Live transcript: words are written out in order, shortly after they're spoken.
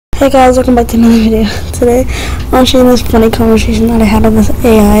Hey guys, welcome back to another video. Today, I'm sharing this funny conversation that I had with this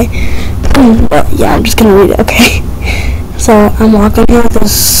AI. But yeah, I'm just gonna read it, okay? So, I'm walking here with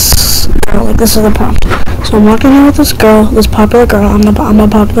this girl, like this is the prompt. So, I'm walking here with this girl, this popular girl, I'm a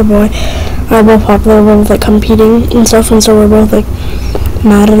popular boy. We're both popular, we're both like competing and stuff, and so we're both like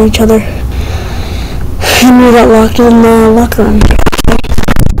mad at each other. And we got locked in the locker room.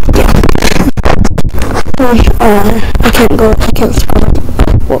 I can't scroll.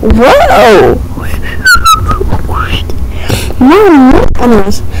 Whoa! No.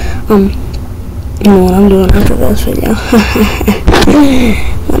 Anyways, you know what I'm doing after this video.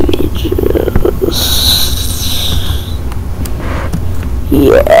 Let me just...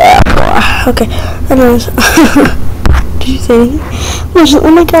 Yeah. Okay. Anyways. Did you say anything?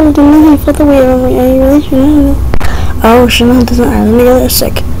 Oh my god, I didn't know you felt the way. I'm like, I really shouldn't. Oh, shouldn't. Doesn't matter. Let me get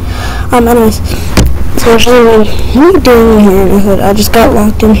sick. Anyways. So she's like, what are you doing in here? And I said, I just got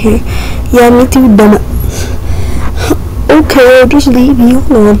locked in here. Yeah, me too, dumb it. Okay, just leave me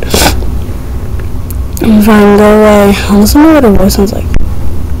alone. I'm fine, go away. Listen to what her voice sounds like.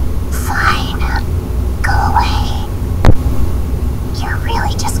 Fine, go away. You're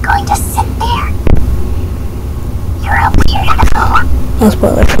really just going to sit there? You're a weirdo. No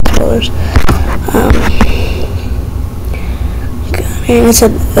spoilers. And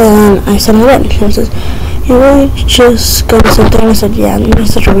I said, I would. She says, you're really just going to sit there? And I said, yeah, you're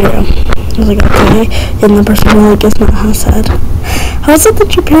such a weirdo. I was like, okay. And the person really gets not how sad. How is it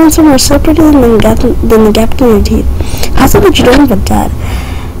that your parents are more separated than the gap in your teeth? How is it that you don't have a dad?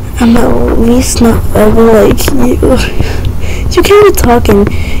 I'm at least not over like you. You can't be talking.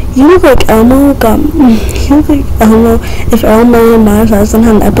 You look like Elmo if Elmo and my husband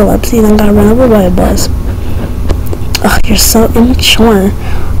had epilepsy and then got run over by a bus. Ugh, you're so immature.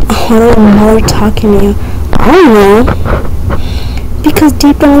 Why do I bother talking to you? I don't know. Because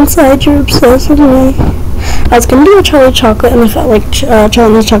deep down inside, you're obsessed with me. I was gonna do a Charlie Chocolate and I felt like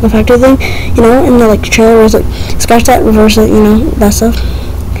Charlie and the Chocolate Factory thing, you know, in the like trailer where it's like scratch that, reverse it, you know, that stuff.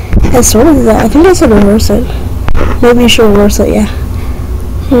 It's sort of that. I think I said reverse it. Maybe you should reverse it, yeah.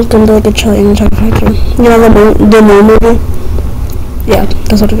 I was gonna do like a Charlie and the Chocolate Factory. You know the new movie? Yeah,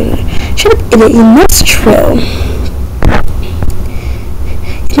 that's what I'm gonna do. Shut up, idiot. You know it's true.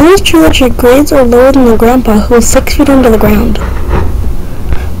 You know it's true that your grades are lower than your grandpa who is 6 feet under the ground.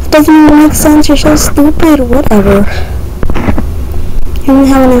 That doesn't even make sense. You're so stupid. Whatever. You don't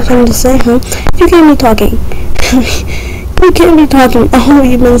have anything to say, huh? You can't be talking. You can't be talking. All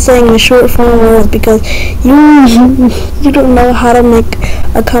you've been saying is short form words because you don't know how to make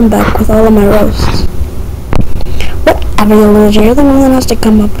a comeback with all of my roasts. Whatever, you loser. You're the one that has to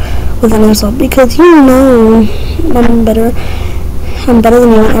come up with an insult because you know I'm better than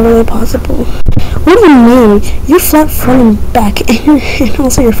you whenever possible. What do you mean? You're flat front and back, and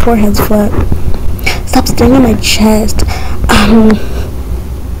also your forehead's flat. Stop staring at my chest. I'm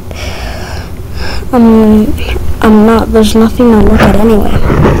not. There's nothing to look at anyway.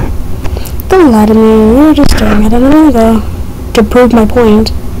 Don't lie to me. You were just staring at it a minute ago to prove my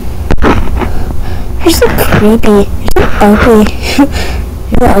point. You're so creepy. You're so ugly.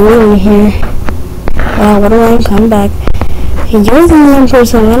 You're ugly here. Wow, what a lame comeback. You're the lame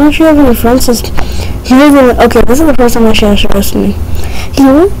person. Why don't you have any friends? Okay, this is the first time I should roast me.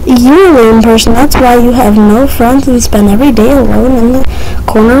 You're a lame person. That's why you have no friends and spend every day alone in the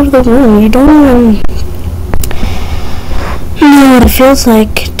corner of the room. You don't even know what it feels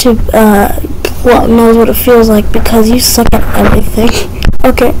like to, knows what it feels like because you suck at everything.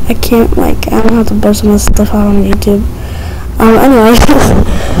 Okay, I can't, I don't have to burst some of this stuff out on YouTube. Anyway,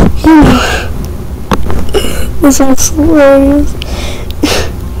 you know. This is hilarious.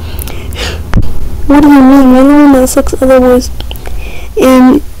 What do you mean? You're the one that sucks other boys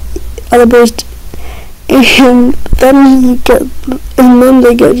and then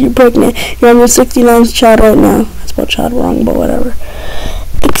they get you pregnant. You're on your 69th child right now. I spelled child wrong, but whatever.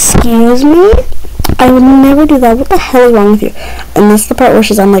 Excuse me? I would never do that. What the hell is wrong with you? And that's the part where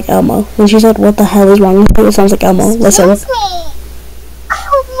she sounds like Elmo. When she said, what the hell is wrong with you? It sounds like Elmo. Listen. Excuse me. I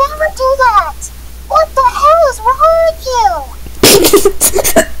would never do that. What the hell is wrong with you?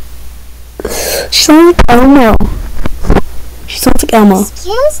 She sounds like Elmo. She sounds like Elmo.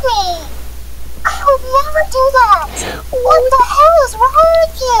 Excuse me. I would never do that. What the hell is wrong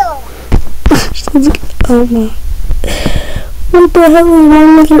with you? She sounds like Elmo. What the hell is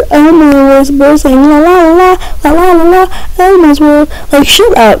wrong with your Elmo voice? Bro saying la la la la la la la Elmo's world. Like,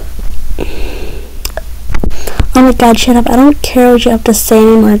 shut up. Oh my god, shut up. I don't care what you have to say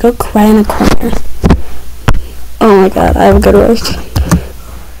anymore. Go cry in a corner. Oh my god, I have a good roast.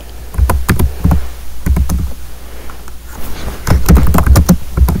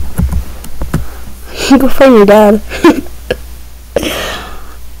 Go find your dad.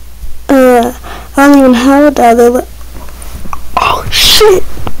 I don't even have a dad. Oh shit!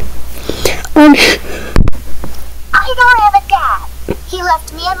 I don't have a dad. He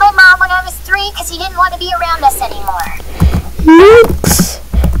left me and my mom when I was 3 because he didn't want to be around us anymore. Makes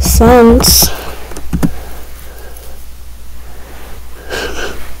sense.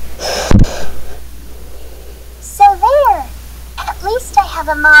 So there. At least I have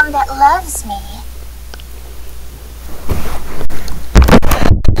a mom that loves me.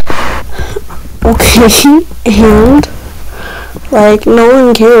 Okay, and like no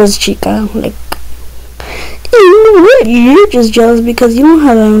one cares, Chica. Like you're just jealous because you don't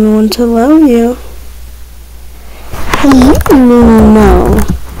have anyone to love you. You know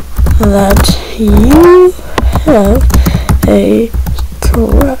that you have a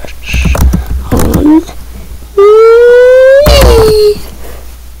crush on me.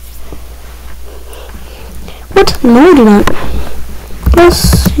 What? No, I do not. Yes,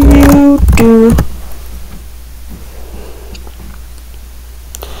 you do.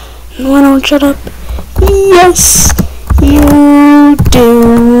 No, I don't. Shut up. Yes, you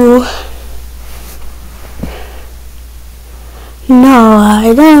do. No,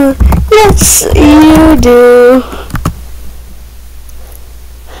 I don't. Yes, you do.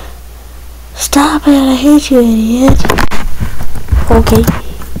 Stop it, I hate you, idiot. Okay.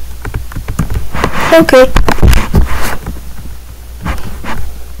 Okay.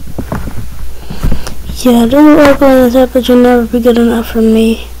 Yeah, don't work on this up, but you'll never be good enough for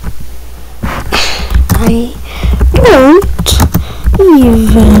me. I don't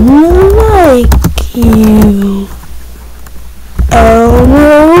even like you. Oh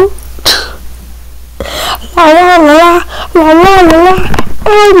no. La la la la la la la.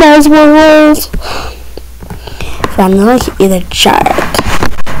 Oh, nice words. If I'm not like you're the jerk.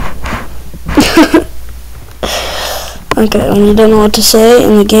 Okay, when you don't know what to say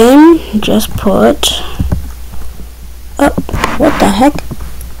in the game, just put. Oh, what the heck?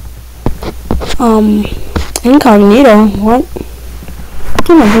 Incognito. What? I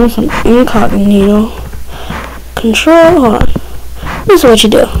think I'm doing some incognito. Control. Hold on. This is what you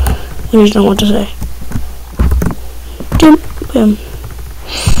do when you don't know what to say. Boom, boom.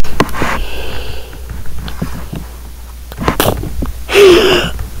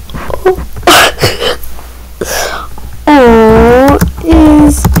 Oh,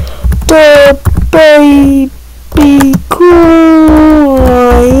 is the baby crying?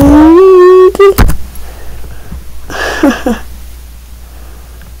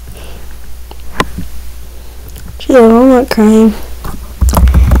 Gee, I'm not crying.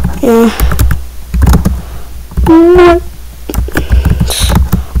 Yeah.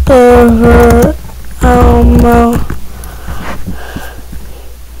 Whatever, Elmo.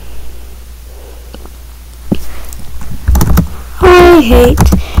 I hate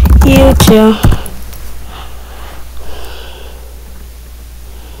you too.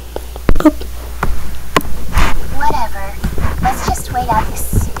 Oop. Whatever. Let's just wait out this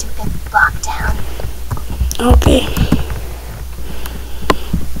stupid lockdown. Okay.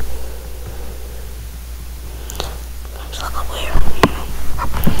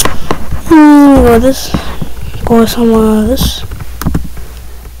 Go this. Go somewhere this.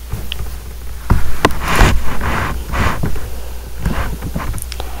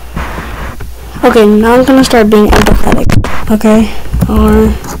 Okay, now I'm gonna start being empathetic. Okay?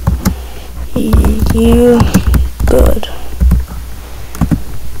 Are you good?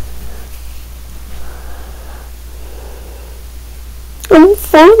 I'm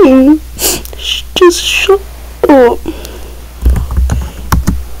fine. Just shut up.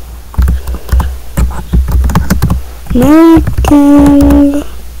 Making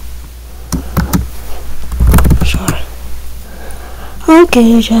sure.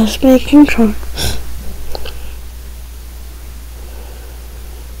 Okay, just making sure.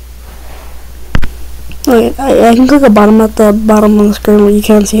 Okay, I can click a bottom at the bottom of the screen where you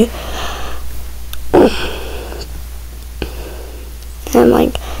can't see it. And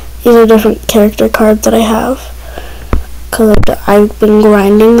like, these are different character cards that I have. Cause I've been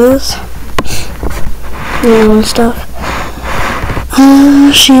grinding this. And stuff.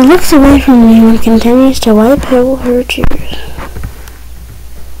 She looks away from me and continues to wipe her tears.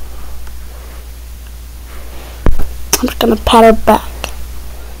 I'm just gonna pat her back.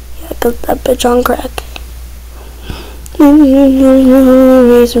 Yeah, cause that bitch on crack. There's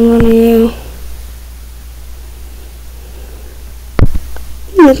no reason running you.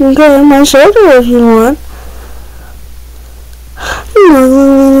 You can grab my shoulder if you want.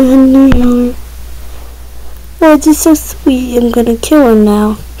 Oh, this is so sweet. I'm gonna kill her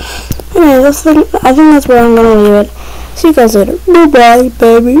now. Anyway, I think that's where I'm gonna leave it. See you guys later. Bye bye,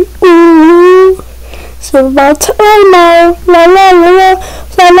 baby. Ooh. So about tomorrow. La la